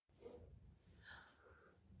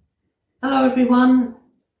Hello everyone.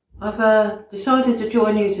 I've decided to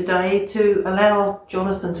join you today to allow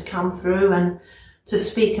Jonathan to come through and to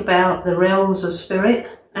speak about the realms of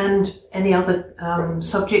spirit and any other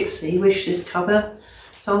subjects that he wishes to cover.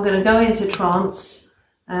 So I'm going to go into trance,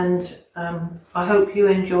 and I hope you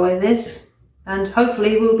enjoy this, and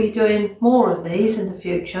hopefully we'll be doing more of these in the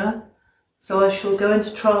future. So I shall go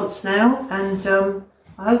into trance now, and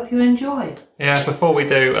I hope you enjoy. Yeah, before we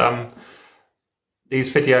do,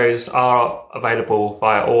 these videos are available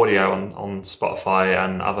via audio on Spotify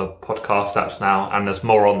and other podcast apps now, and there's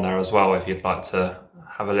more on there as well if you'd like to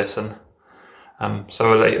have a listen.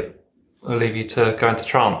 So we'll leave you to go into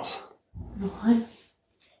trance. All right.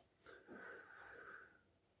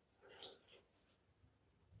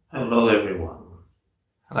 Hello everyone.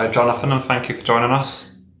 Hello Jonathan, and thank you for joining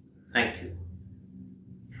us. Thank you.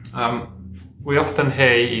 We often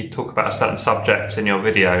hear you talk about a certain subject in your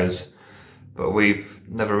videos, but we've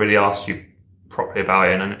never really asked you properly about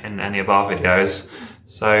it in any of our videos.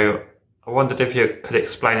 So I wondered if you could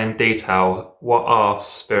explain in detail, what are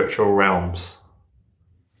spiritual realms?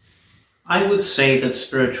 I would say that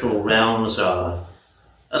spiritual realms are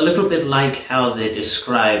a little bit like how they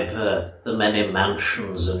describe the many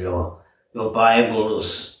mansions in your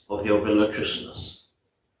Bibles of your religiousness.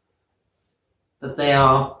 That they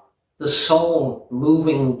are the soul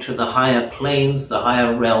moving to the higher planes, the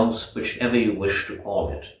higher realms, whichever you wish to call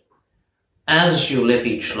it. As you live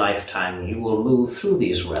each lifetime, you will move through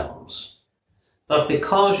these realms. But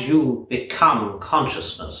because you become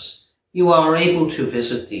consciousness, you are able to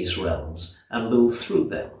visit these realms and move through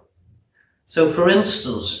them. So, for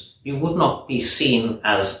instance, you would not be seen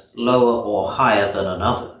as lower or higher than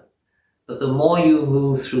another. But the more you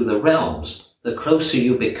move through the realms, the closer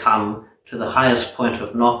you become to the highest point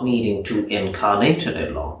of not needing to incarnate any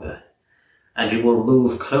longer, and you will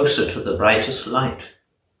move closer to the brightest light,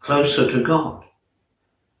 closer to God.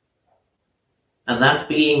 And that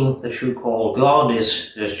being that you call God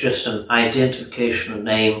is just an identification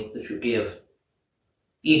name that you give.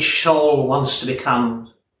 Each soul wants to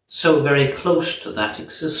become so very close to that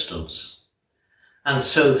existence, and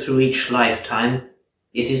so through each lifetime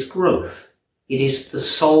it is growth. It is the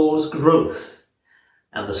soul's growth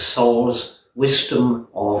and the soul's wisdom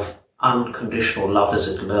of unconditional love as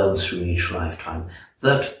it learns through each lifetime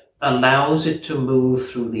that allows it to move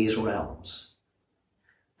through these realms.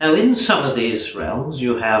 Now, in some of these realms,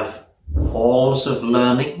 you have halls of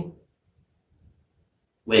learning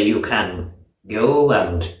where you can go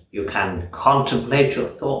and you can contemplate your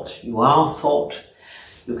thought. You are thought.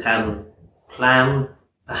 You can plan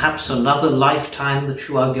perhaps another lifetime that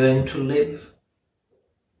you are going to live.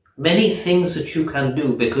 Many things that you can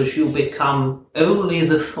do because you become only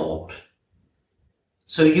the thought.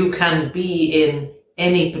 So you can be in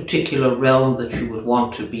any particular realm that you would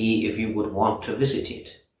want to be if you would want to visit it.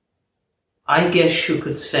 I guess you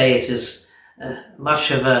could say it is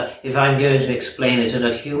much of a, if I'm going to explain it in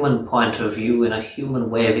a human point of view, in a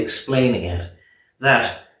human way of explaining it,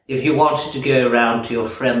 that if you wanted to go around to your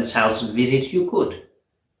friend's house and visit, you could.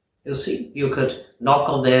 You see, you could knock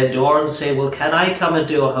on their door and say, well, can I come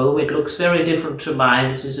into your home? It looks very different to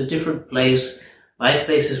mine. It is a different place. My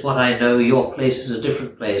place is what I know. Your place is a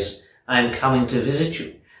different place. I am coming to visit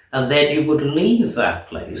you. And then you would leave that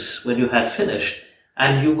place when you had finished,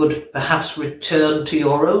 and you would perhaps return to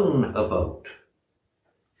your own abode.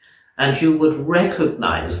 And you would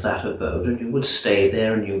recognize that abode, and you would stay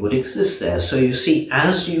there, and you would exist there. So you see,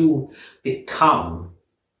 as you become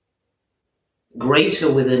greater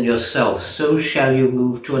within yourself, so shall you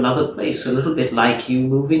move to another place, a little bit like you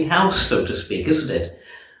moving house, so to speak, isn't it?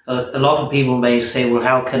 A lot of people may say, well,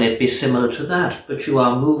 how can it be similar to that? But you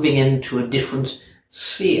are moving into a different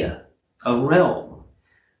sphere, a realm,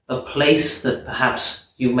 a place that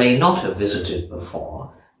perhaps you may not have visited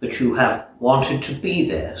before, but you have wanted to be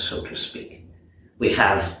there, so to speak. We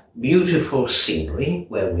have beautiful scenery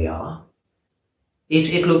where we are.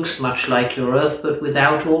 It looks much like your earth, but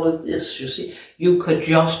without all of this, you see. You could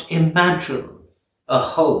just imagine a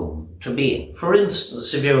home to be in. For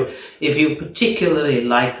instance, if you particularly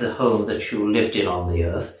like the home that you lived in on the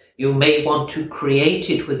earth, you may want to create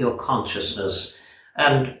it with your consciousness,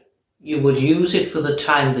 and you would use it for the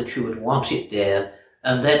time that you would want it there,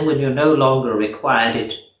 and then when you no longer required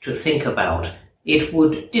it to think about, it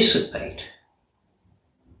would dissipate.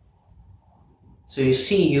 So you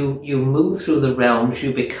see, you move through the realms,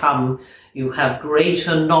 you have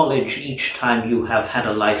greater knowledge each time you have had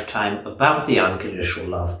a lifetime about the unconditional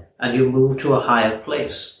love, and you move to a higher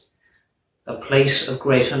place, a place of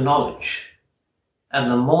greater knowledge.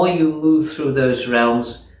 And the more you move through those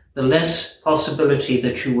realms, the less possibility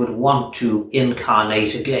that you would want to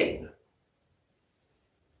incarnate again.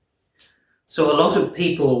 So a lot of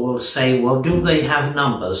people will say, well, do they have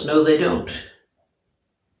numbers? No, they don't.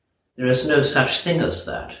 There is no such thing as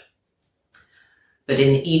that. But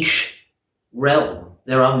in each realm,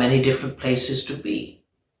 there are many different places to be.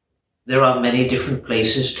 There are many different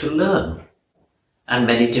places to learn, and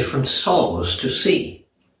many different souls to see.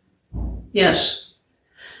 Yes.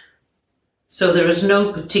 So there is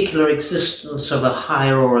no particular existence of a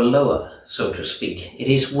higher or a lower, so to speak. It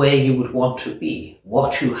is where you would want to be,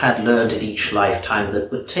 what you had learned in each lifetime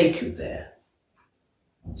that would take you there.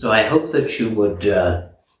 So I hope that you would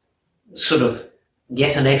sort of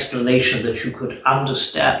get an explanation that you could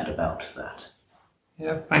understand about that.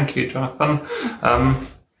 Yeah, thank you, Jonathan.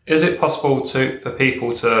 Is it possible for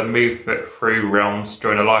people to move through realms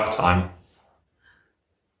during a lifetime?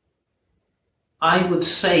 I would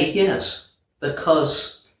say yes,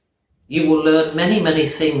 because you will learn many, many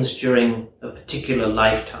things during a particular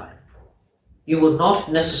lifetime. You will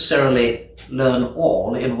not necessarily learn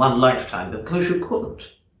all in one lifetime because you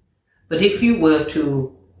couldn't. But if you were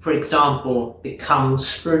to, for example, become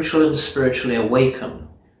spiritual and spiritually awakened,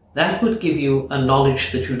 that would give you a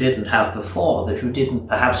knowledge that you didn't have before, that you didn't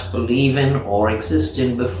perhaps believe in or exist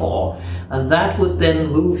in before. And that would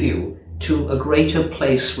then move you to a greater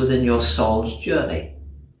place within your soul's journey.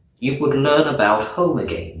 You would learn about home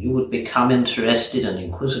again. You would become interested and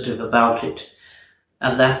inquisitive about it.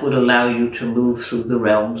 And that would allow you to move through the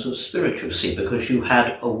realms of spirit, you see, because you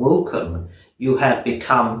had awoken, you had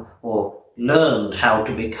become or learned how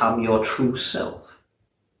to become your true self.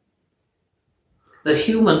 The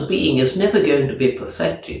human being is never going to be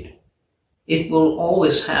perfected. It will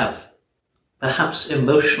always have perhaps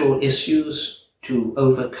emotional issues to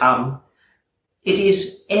overcome. It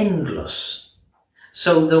is endless.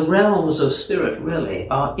 So the realms of spirit really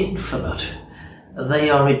are infinite. They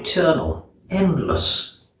are eternal,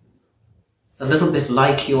 endless. A little bit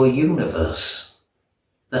like your universe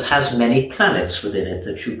that has many planets within it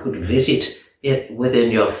that you could visit it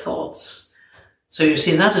within your thoughts. So you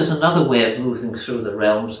see, that is another way of moving through the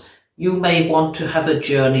realms. You may want to have a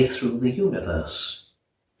journey through the universe.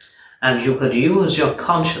 And you could use your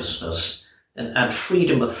consciousness and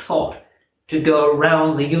freedom of thought to go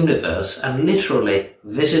around the universe and literally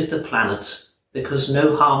visit the planets, because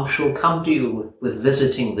no harm shall come to you with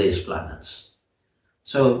visiting these planets.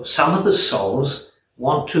 So some of the souls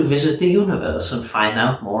want to visit the universe and find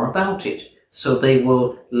out more about it. So they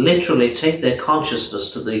will literally take their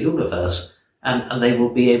consciousness to the universe and they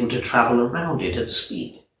will be able to travel around it at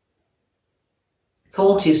speed.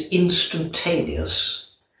 Thought is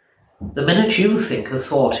instantaneous. The minute you think a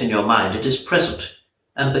thought in your mind, it is present.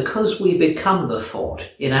 And because we become the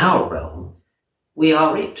thought in our realm, we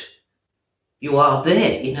are it. You are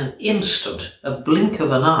there in an instant, a blink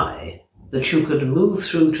of an eye, that you could move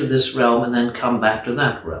through to this realm and then come back to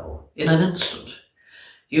that realm in an instant.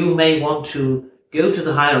 You may want to go to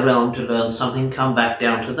the higher realm to learn something, come back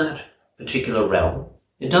down to that particular realm.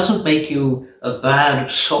 It doesn't make you a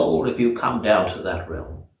bad soul if you come down to that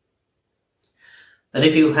realm. And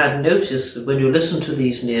if you had noticed that when you listen to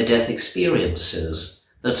these near-death experiences,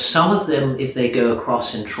 that some of them, if they go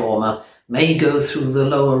across in trauma, may go through the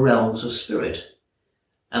lower realms of spirit.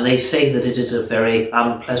 And they say that it is a very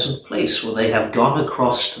unpleasant place where they have gone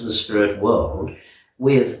across to the spirit world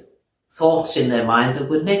with thoughts in their mind that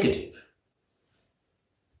were negative.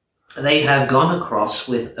 They have gone across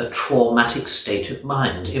with a traumatic state of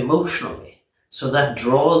mind emotionally, so that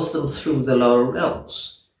draws them through the lower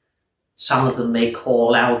realms. Some of them may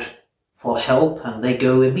call out for help and they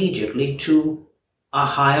go immediately to a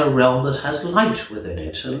higher realm that has light within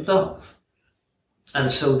it and love. And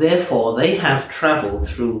so therefore they have traveled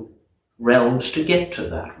through realms to get to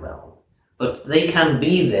that realm, but they can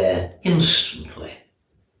be there instantly.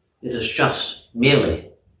 It is just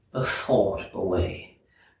merely a thought away.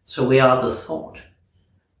 So we are the thought.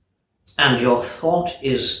 And your thought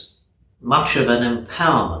is much of an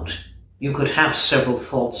empowerment. You could have several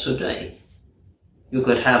thoughts a day. You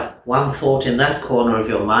could have one thought in that corner of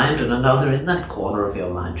your mind and another in that corner of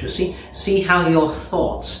your mind. You see how your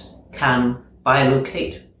thoughts can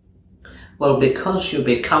bilocate. Well, because you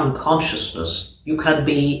become consciousness, you can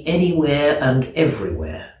be anywhere and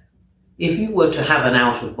everywhere. If you were to have an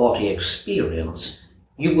out-of-body experience,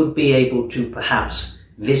 you would be able to perhaps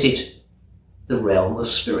visit the realm of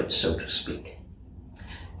spirit, so to speak.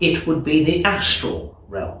 It would be the astral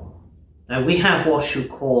realm. Now we have what you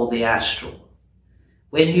call the astral.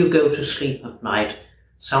 When you go to sleep at night,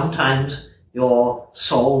 sometimes your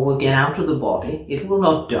soul will get out of the body. It will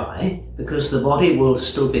not die because the body will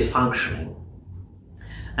still be functioning.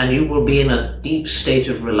 And you will be in a deep state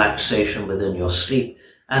of relaxation within your sleep,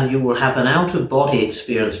 and you will have an out-of-body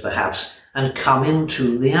experience perhaps and come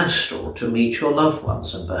into the astral to meet your loved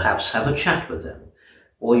ones and perhaps have a chat with them.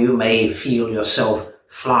 Or you may feel yourself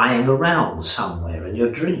flying around somewhere in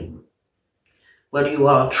your dream. Well, you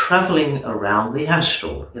are traveling around the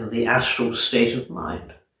astral in the astral state of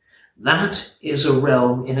mind. That is a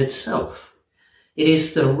realm in itself. It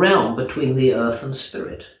is the realm between the earth and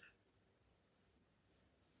spirit.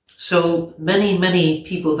 So many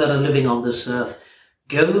people that are living on this earth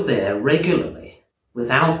go there regularly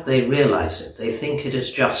without they realize it. They think it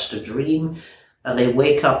is just a dream, and they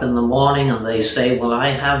wake up in the morning and they say, well, I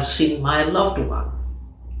have seen my loved one.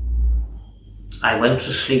 I went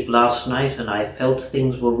to sleep last night and I felt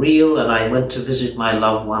things were real, and I went to visit my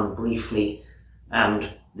loved one briefly, and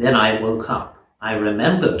then I woke up. I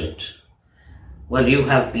remembered it. Well, you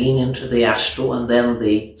have been into the astral, and then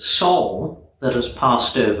the soul that has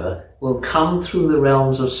passed over will come through the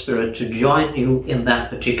realms of spirit to join you in that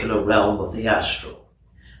particular realm of the astral.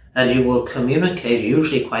 And you will communicate,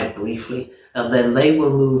 usually quite briefly, and then they will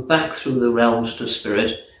move back through the realms to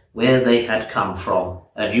spirit where they had come from,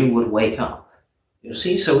 and you would wake up. You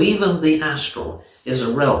see, so even the astral is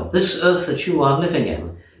a realm. This earth that you are living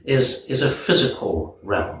in is a physical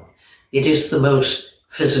realm. It is the most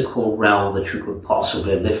physical realm that you could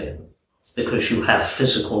possibly live in, because you have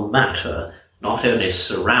physical matter not only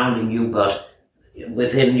surrounding you but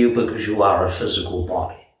within you, because you are a physical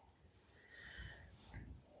body.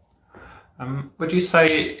 Would you say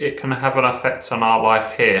it can have an effect on our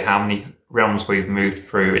life here, how many realms we've moved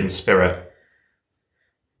through in spirit?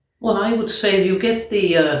 Well, I would say you get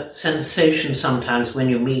the sensation sometimes when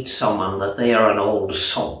you meet someone that they are an old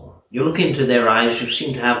soul. You look into their eyes, you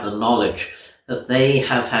seem to have the knowledge that they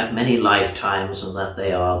have had many lifetimes and that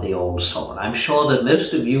they are the old soul. I'm sure that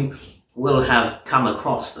most of you will have come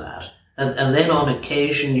across that. And then on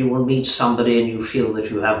occasion you will meet somebody and you feel that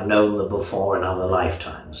you have known them before in other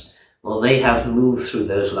lifetimes. Well, they have moved through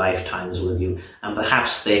those lifetimes with you, and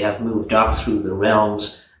perhaps they have moved up through the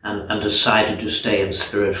realms and decided to stay in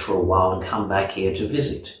spirit for a while and come back here to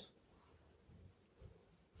visit.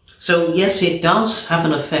 So yes, it does have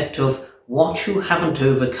an effect of what you haven't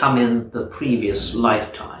overcome in the previous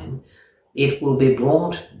lifetime. It will be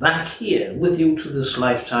brought back here with you to this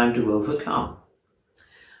lifetime to overcome.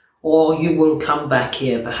 Or you will come back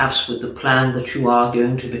here perhaps with the plan that you are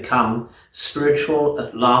going to become spiritual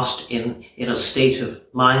at last, in a state of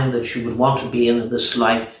mind that you would want to be in this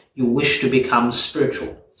life. You wish to become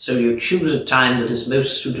spiritual. So you choose a time that is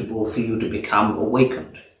most suitable for you to become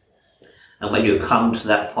awakened. And when you come to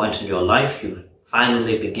that point in your life, you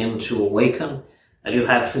finally begin to awaken, and you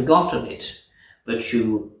have forgotten it, but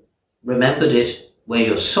you remembered it where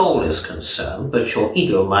your soul is concerned, but your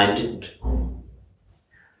ego mind didn't.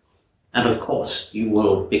 And of course, you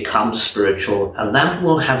will become spiritual, and that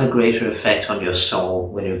will have a greater effect on your soul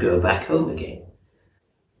when you go back home again.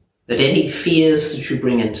 That any fears that you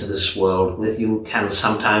bring into this world with you can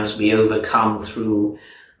sometimes be overcome through,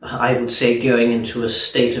 I would say, going into a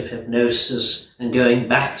state of hypnosis and going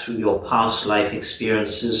back through your past life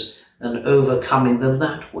experiences and overcoming them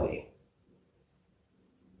that way.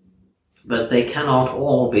 But they cannot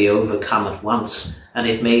all be overcome at once, and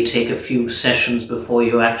it may take a few sessions before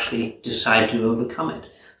you actually decide to overcome it.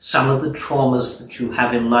 Some of the traumas that you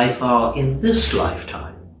have in life are in this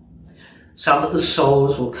lifetime. Some of the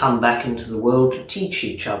souls will come back into the world to teach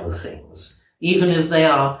each other things. Even if they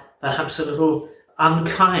are perhaps a little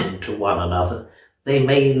unkind to one another, they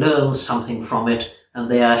may learn something from it, and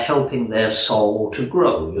they are helping their soul to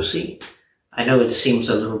grow, you see. I know it seems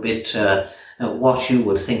a little bit what you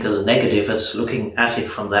would think as negative as looking at it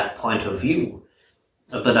from that point of view.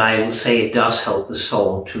 But I will say it does help the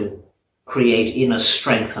soul to create inner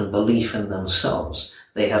strength and belief in themselves.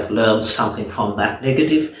 They have learned something from that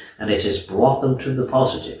negative, and it has brought them to the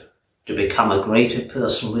positive, to become a greater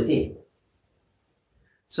person within.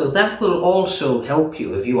 So that will also help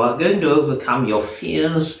you if you are going to overcome your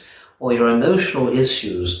fears or your emotional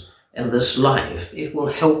issues in this life. It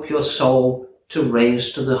will help your soul to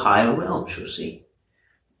raise to the higher realms, you see.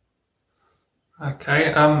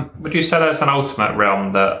 Okay, would you say there's an ultimate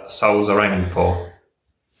realm that souls are aiming for?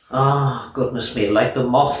 Ah, goodness me, like the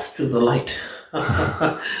moth to the light.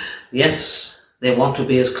 Yes, they want to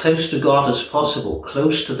be as close to God as possible,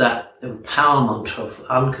 close to that empowerment of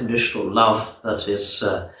unconditional love that is,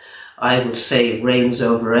 I would say, reigns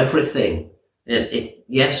over everything.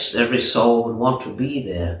 Yes, every soul would want to be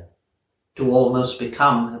there, to almost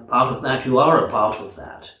become a part of that. You are a part of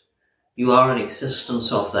that. You are an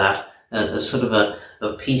existence of that, a sort of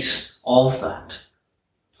a piece of that.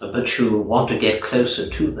 But you want to get closer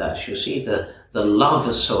to that. You see, the love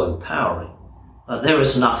is so empowering. There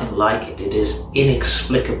is nothing like it. It is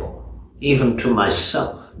inexplicable. even to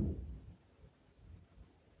myself.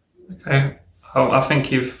 Okay. I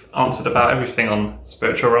think you've answered about everything on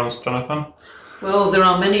spiritual realms, Jonathan. Well, there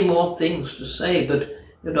are many more things to say, but,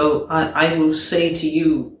 I will say to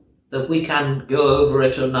you that we can go over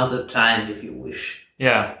it another time if you wish.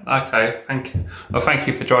 Yeah, okay, thank you. Well, thank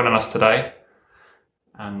you for joining us today.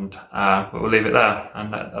 And we'll leave it there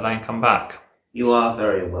and let Elaine come back. You are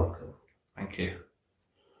very welcome. Thank you.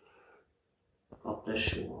 God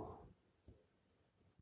bless you all.